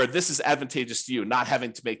 where this is advantageous to you, not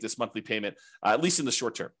having to make this monthly payment, at least in the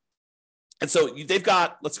short term. And so they've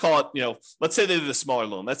got, let's call it, let's say they did a smaller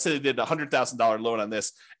loan. Let's say they did a $100,000 loan on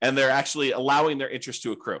this, and they're actually allowing their interest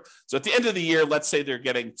to accrue. So at the end of the year, let's say they're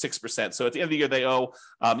getting 6%. So at the end of the year, they owe,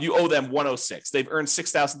 you owe them 106. They've earned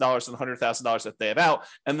 $6,000 on the $100,000 that they have out.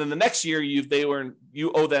 And then the next year, you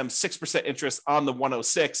owe them 6% interest on the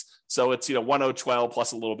 106. So it's 1012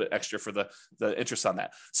 plus a little bit extra for the interest on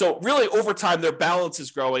that. So really over time, their balance is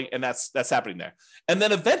growing, and that's happening there. And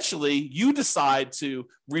then eventually you decide to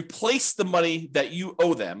replace the money that you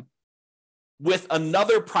owe them with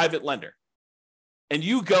another private lender. And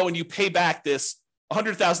you go and you pay back this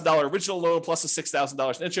 $100,000 original loan plus the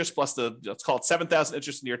 $6,000 in interest plus the, let's call it $7,000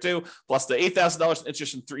 interest in year 2 plus the $8,000 in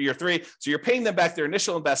interest in year 3. So you're paying them back their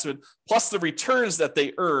initial investment plus the returns that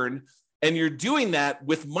they earn. And you're doing that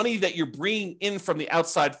with money that you're bringing in from the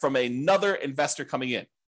outside from another investor coming in.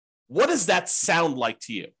 What does that sound like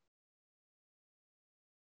to you?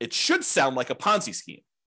 It should sound like a Ponzi scheme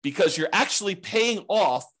because you're actually paying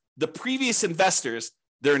off the previous investors,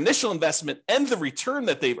 their initial investment and the return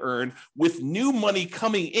that they've earned with new money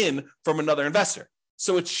coming in from another investor.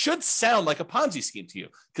 So it should sound like a Ponzi scheme to you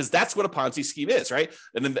because that's what a Ponzi scheme is, right?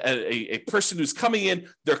 And then a person who's coming in,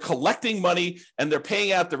 they're collecting money and they're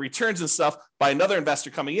paying out the returns and stuff by another investor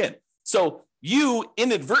coming in. So you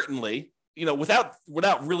inadvertently,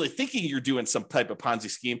 without really thinking you're doing some type of Ponzi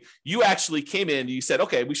scheme, you actually came in, you said,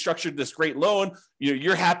 okay, we structured this great loan.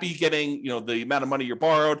 You're happy getting, the amount of money you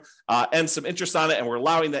borrowed and some interest on it. And we're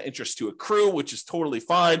allowing that interest to accrue, which is totally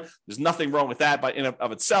fine. There's nothing wrong with that in and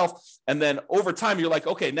of itself. And then over time, you're like,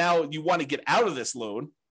 okay, now you want to get out of this loan.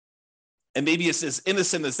 And maybe it's as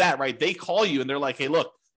innocent as that, right? They call you and they're like, hey,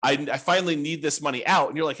 look, I finally need this money out.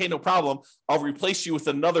 And you're like, hey, no problem. I'll replace you with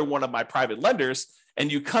another one of my private lenders. And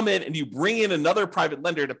you come in and you bring in another private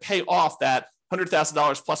lender to pay off that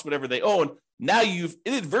 $100,000 plus whatever they own. Now you've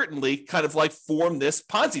inadvertently kind of like formed this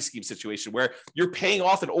Ponzi scheme situation where you're paying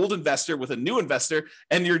off an old investor with a new investor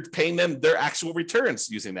and you're paying them their actual returns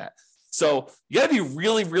using that. So you got to be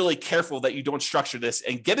really, really careful that you don't structure this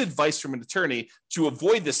and get advice from an attorney to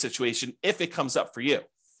avoid this situation if it comes up for you.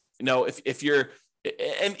 If you're,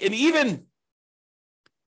 and even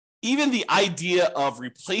even the idea of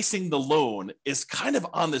replacing the loan is kind of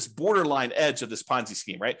on this borderline edge of this Ponzi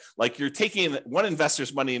scheme, right? Like you're taking one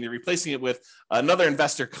investor's money and you're replacing it with another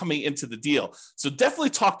investor coming into the deal. So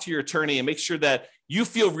definitely talk to your attorney and make sure that you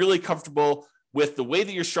feel really comfortable with the way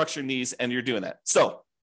that you're structuring these and you're doing that. So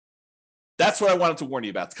that's what I wanted to warn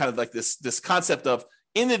you about. It's kind of like this concept of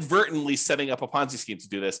inadvertently setting up a Ponzi scheme to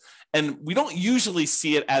do this. And we don't usually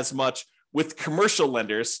see it as much with commercial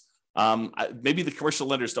lenders. Maybe the commercial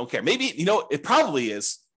lenders don't care. Maybe, it probably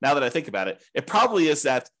is, now that I think about it, it probably is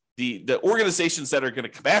that the organizations that are going to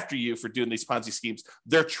come after you for doing these Ponzi schemes,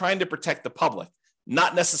 they're trying to protect the public,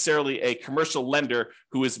 not necessarily a commercial lender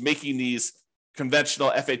who is making these conventional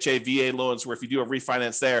FHA, VA loans where if you do a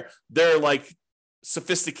refinance there, they're like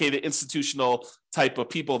sophisticated institutional type of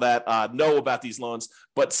people that know about these loans.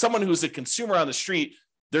 But someone who's a consumer on the street,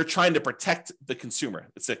 they're trying to protect the consumer.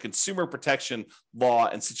 It's a consumer protection law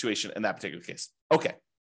and situation in that particular case. Okay.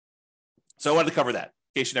 So I wanted to cover that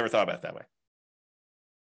in case you never thought about it that way.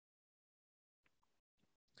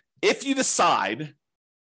 If you decide,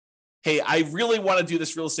 hey, I really want to do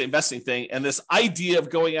this real estate investing thing, and this idea of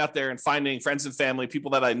going out there and finding friends and family,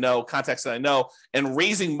 people that I know, contacts that I know, and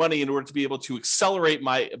raising money in order to be able to accelerate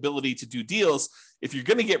my ability to do deals, if you're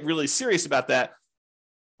going to get really serious about that,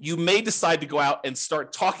 you may decide to go out and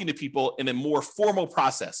start talking to people in a more formal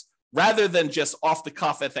process rather than just off the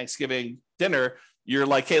cuff at Thanksgiving dinner. You're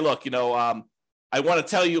like, hey, look, I want to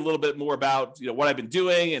tell you a little bit more about, what I've been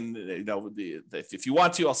doing. And, if you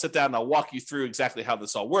want to, I'll sit down and I'll walk you through exactly how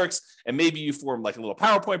this all works. And maybe you form like a little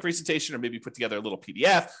PowerPoint presentation, or maybe put together a little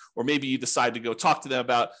PDF, or maybe you decide to go talk to them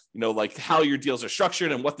about, like how your deals are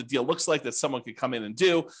structured and what the deal looks like that someone could come in and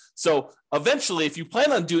do. So eventually, if you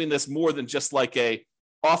plan on doing this more than just like a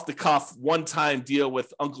off the cuff one-time deal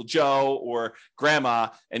with Uncle Joe or grandma,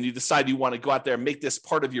 and you decide you want to go out there and make this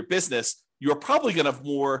part of your business, you're probably going to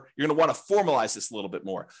want to formalize this a little bit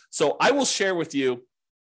more. So I will share with you,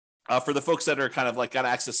 for the folks that are kind of like got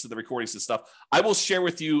access to the recordings and stuff, I will share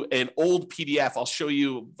with you an old PDF.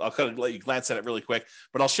 I'll kind of let you glance at it really quick,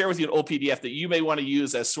 but I'll share with you an old PDF that you may want to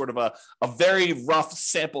use as sort of a very rough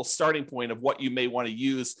sample starting point of what you may want to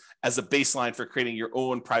use as a baseline for creating your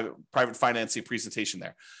own private financing presentation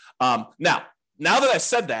there. Now that I've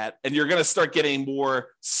said that, and you're going to start getting more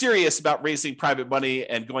serious about raising private money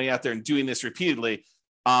and going out there and doing this repeatedly,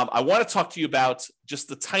 I want to talk to you about just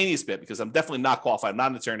the tiniest bit, because I'm definitely not qualified. I'm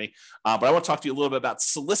not an attorney, but I want to talk to you a little bit about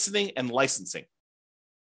soliciting and licensing.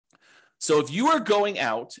 So if you are going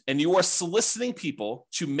out and you are soliciting people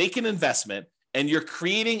to make an investment and you're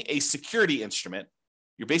creating a security instrument,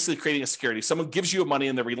 you're basically creating a security. Someone gives you money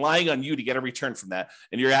and they're relying on you to get a return from that.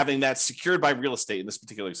 And you're having that secured by real estate in this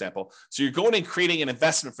particular example. So you're going and creating an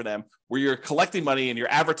investment for them where you're collecting money and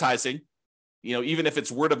you're advertising. Even if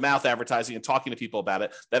it's word of mouth advertising and talking to people about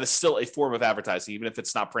it, that is still a form of advertising, even if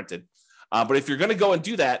it's not printed. But if you're going to go and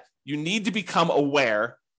do that, you need to become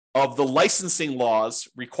aware of the licensing laws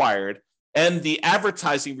required and the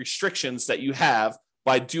advertising restrictions that you have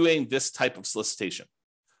by doing this type of solicitation.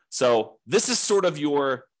 So this is sort of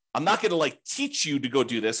I'm not going to teach you to go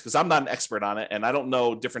do this because I'm not an expert on it and I don't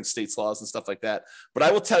know different states' laws and stuff like that. But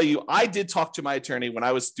I will tell you, I did talk to my attorney when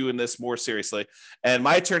I was doing this more seriously. And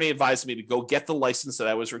my attorney advised me to go get the license that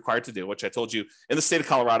I was required to do, which I told you in the state of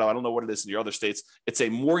Colorado. I don't know what it is in your other states. It's a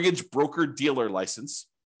mortgage broker dealer license.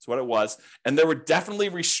 That's what it was. And there were definitely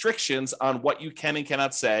restrictions on what you can and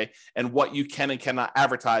cannot say and what you can and cannot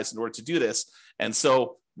advertise in order to do this. And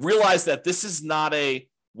so realize that this is not a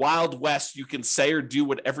Wild West. You can say or do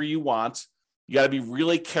whatever you want. You got to be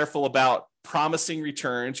really careful about promising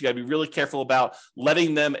returns. You got to be really careful about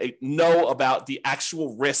letting them know about the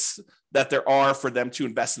actual risks that there are for them to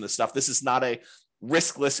invest in this stuff. This is not a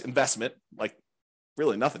riskless investment, like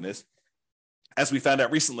really nothing is, as we found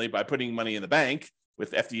out recently by putting money in the bank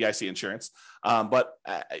with FDIC insurance.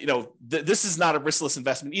 This is not a riskless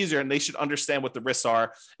investment either, and they should understand what the risks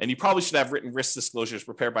are. And you probably should have written risk disclosures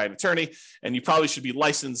prepared by an attorney, and you probably should be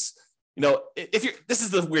licensed. This is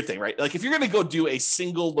the weird thing, right? Like if you're going to go do a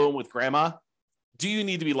single loan with grandma, do you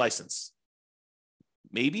need to be licensed?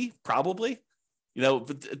 Maybe, probably.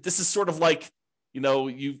 But this is sort of like,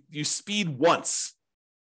 you speed once.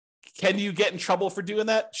 Can you get in trouble for doing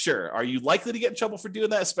that? Sure. Are you likely to get in trouble for doing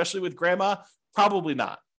that, especially with grandma? Probably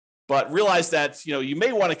not. But realize that, you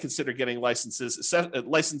may want to consider getting licensed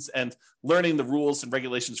and learning the rules and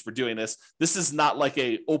regulations for doing this. This is not like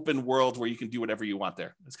a open world where you can do whatever you want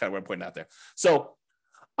there. That's kind of what I'm pointing out there. So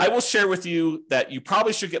I will share with you that you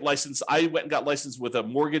probably should get licensed. I went and got licensed with a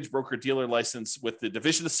mortgage broker dealer license with the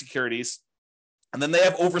Division of Securities. And then they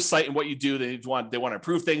have oversight in what you do. They want to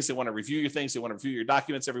improve things. They want to review your things. They want to review your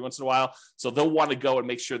documents every once in a while. So they'll want to go and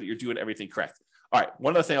make sure that you're doing everything correct. All right.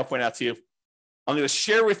 One other thing I'll point out to you. I'm going to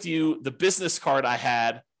share with you the business card I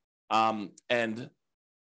had and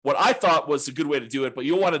what I thought was a good way to do it, but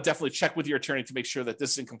you'll want to definitely check with your attorney to make sure that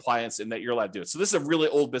this is in compliance and that you're allowed to do it. So this is a really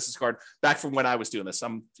old business card back from when I was doing this.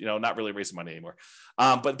 I'm, not really raising money anymore.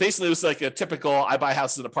 But basically it was like a typical, I buy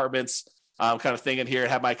houses and apartments kind of thing in here.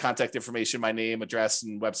 Have my contact information, my name, address,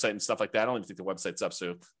 and website and stuff like that. I don't even think the website's up,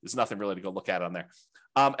 so there's nothing really to go look at on there.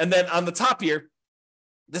 And then on the top here,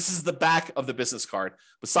 this is the back of the business card.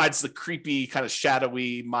 Besides the creepy kind of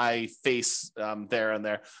shadowy, my face there and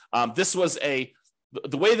there. This was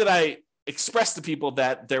the way that I expressed to people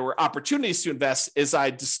that there were opportunities to invest is I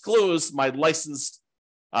disclosed my licensed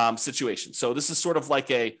situation. So this is sort of like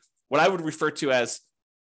what I would refer to as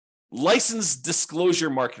licensed disclosure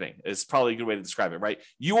marketing is probably a good way to describe it, right?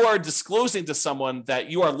 You are disclosing to someone that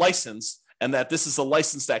you are licensed and that this is a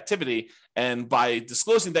licensed activity. And by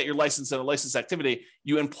disclosing that you're licensed in a licensed activity,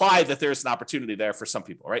 you imply that there's an opportunity there for some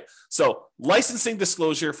people, right? So licensing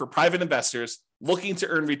disclosure for private investors looking to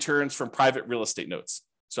earn returns from private real estate notes.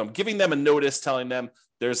 So I'm giving them a notice telling them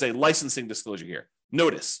there's a licensing disclosure here.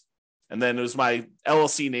 Notice. And then it was my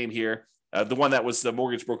LLC name here. The one that was the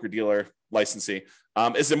mortgage broker dealer licensing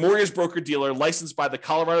is a mortgage broker dealer licensed by the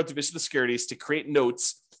Colorado Division of Securities to create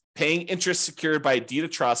notes paying interest secured by a deed of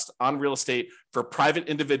trust on real estate for private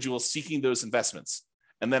individuals seeking those investments.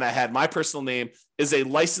 And then I had my personal name is a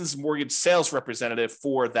licensed mortgage sales representative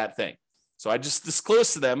for that thing. So I just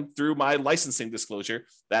disclosed to them through my licensing disclosure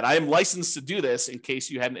that I am licensed to do this in case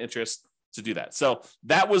you had an interest to do that. So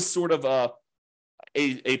that was sort of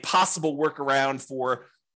a possible workaround for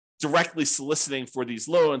directly soliciting for these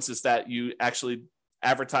loans is that you actually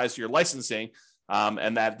advertise your licensing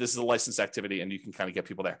and that this is a licensed activity and you can kind of get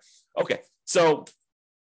people there. Okay, so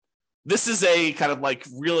this is a kind of like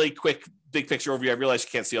really quick, big picture overview. I realize you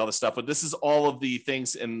can't see all this stuff, but this is all of the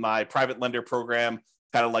things in my private lender program,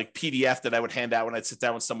 kind of like PDF that I would hand out when I'd sit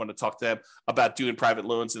down with someone to talk to them about doing private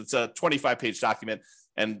loans. It's a 25-page document,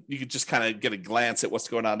 and you could just kind of get a glance at what's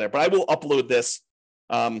going on there. But I will upload this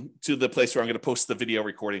to the place where I'm going to post the video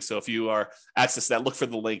recording. So if you are accessing that, look for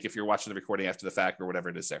the link if you're watching the recording after the fact or whatever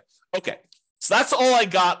it is there. Okay, so that's all I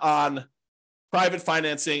got on private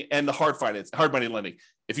financing and the hard money lending.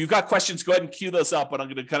 If you've got questions, go ahead and queue those up, but I'm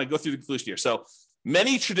going to kind of go through the conclusion here. So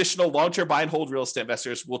many traditional long-term buy and hold real estate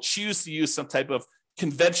investors will choose to use some type of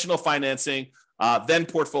conventional financing, then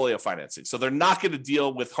portfolio financing. So they're not going to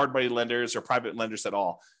deal with hard money lenders or private lenders at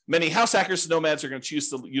all. Many house hackers and nomads are going to choose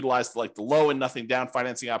to utilize the low and nothing down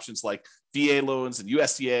financing options like VA loans and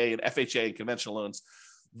USDA and FHA and conventional loans.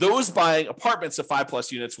 Those buying apartments of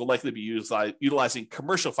 5+ units will likely be utilizing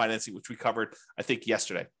commercial financing, which we covered, I think,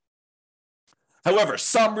 yesterday. However,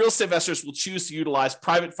 some real estate investors will choose to utilize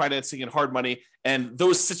private financing and hard money. And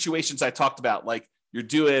those situations I talked about, like you're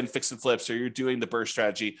doing fix and flips, or you're doing the BRRRR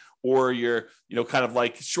strategy, or you're, kind of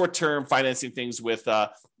like short-term financing things with,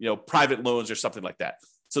 private loans or something like that.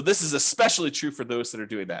 So this is especially true for those that are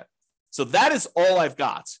doing that. So that is all I've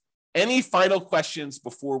got. Any final questions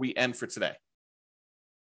before we end for today?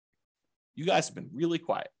 You guys have been really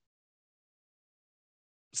quiet.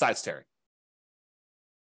 Besides Terry.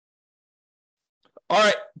 All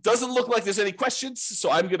right. Doesn't look like there's any questions, so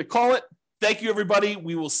I'm going to call it. Thank you, everybody.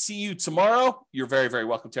 We will see you tomorrow. You're very, very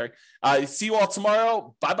welcome, Terry. See you all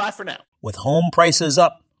tomorrow. Bye-bye for now. With home prices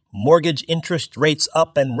up, mortgage interest rates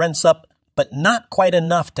up, and rents up, but not quite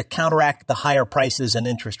enough to counteract the higher prices and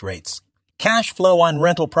interest rates. Cash flow on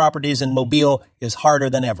rental properties in Mobile is harder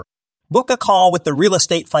than ever. Book a call with the Real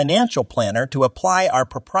Estate Financial Planner to apply our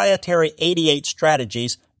proprietary 88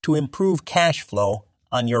 strategies to improve cash flow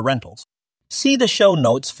on your rentals. See the show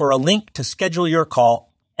notes for a link to schedule your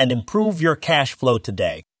call and improve your cash flow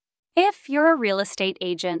today. If you're a real estate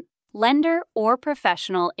agent, lender, or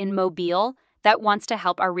professional in Mobile that wants to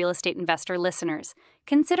help our real estate investor listeners,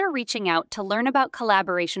 consider reaching out to learn about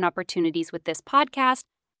collaboration opportunities with this podcast.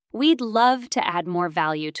 We'd love to add more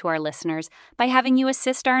value to our listeners by having you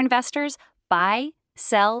assist our investors buy,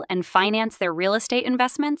 sell, and finance their real estate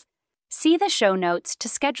investments. See the show notes to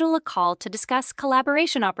schedule a call to discuss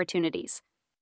collaboration opportunities.